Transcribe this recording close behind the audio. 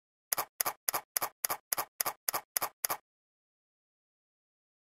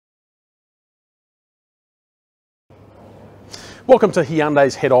Welcome to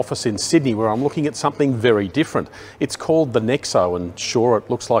Hyundai's head office in Sydney, where I'm looking at something very different. It's called the Nexo, and sure,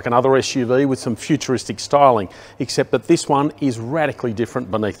 it looks like another SUV with some futuristic styling, except that this one is radically different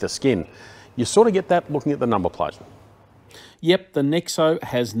beneath the skin. You sort of get that looking at the number plate. Yep, the Nexo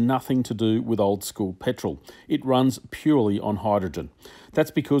has nothing to do with old school petrol. It runs purely on hydrogen. That's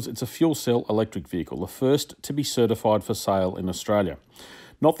because it's a fuel cell electric vehicle, the first to be certified for sale in Australia.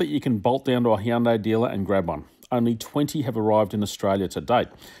 Not that you can bolt down to a Hyundai dealer and grab one. Only 20 have arrived in Australia to date,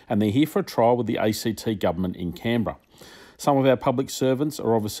 and they're here for a trial with the ACT government in Canberra. Some of our public servants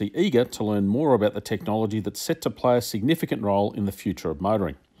are obviously eager to learn more about the technology that's set to play a significant role in the future of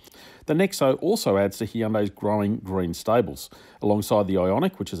motoring. The Nexo also adds to Hyundai's growing green stables, alongside the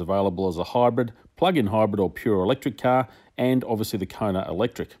Ioniq, which is available as a hybrid, plug-in hybrid or pure electric car, and obviously the Kona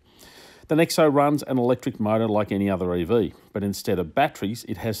electric. The Nexo runs an electric motor like any other EV, but instead of batteries,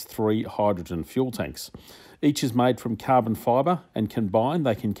 it has 3 hydrogen fuel tanks. Each is made from carbon fibre, and combined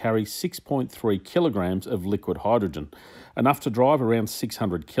they can carry 6.3 kilograms of liquid hydrogen, enough to drive around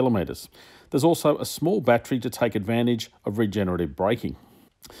 600 kilometres. There's also a small battery to take advantage of regenerative braking.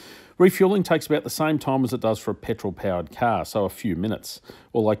 Refuelling takes about the same time as it does for a petrol-powered car, so a few minutes,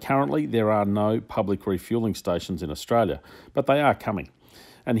 although currently there are no public refuelling stations in Australia, but they are coming.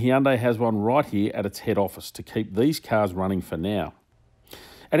 And Hyundai has one right here at its head office to keep these cars running for now.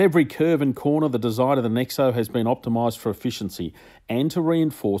 At every curve and corner, the design of the Nexo has been optimised for efficiency and to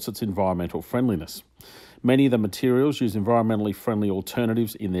reinforce its environmental friendliness. Many of the materials use environmentally friendly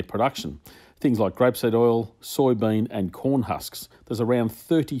alternatives in their production. Things like grapeseed oil, soybean and corn husks. There's around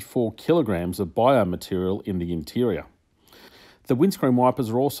 34 kilograms of biomaterial in the interior. The windscreen wipers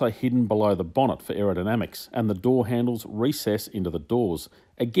are also hidden below the bonnet for aerodynamics, and the door handles recess into the doors,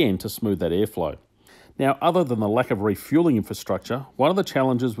 again to smooth that airflow. Now, other than the lack of refuelling infrastructure, one of the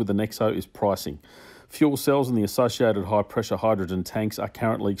challenges with the Nexo is pricing. Fuel cells and the associated high-pressure hydrogen tanks are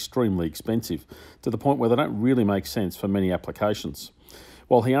currently extremely expensive, to the point where they don't really make sense for many applications.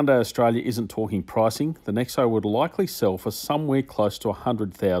 While Hyundai Australia isn't talking pricing, the Nexo would likely sell for somewhere close to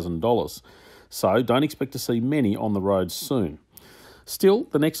 $100,000. So don't expect to see many on the road soon. Still,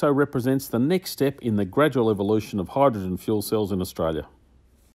 the Nexo represents the next step in the gradual evolution of hydrogen fuel cells in Australia.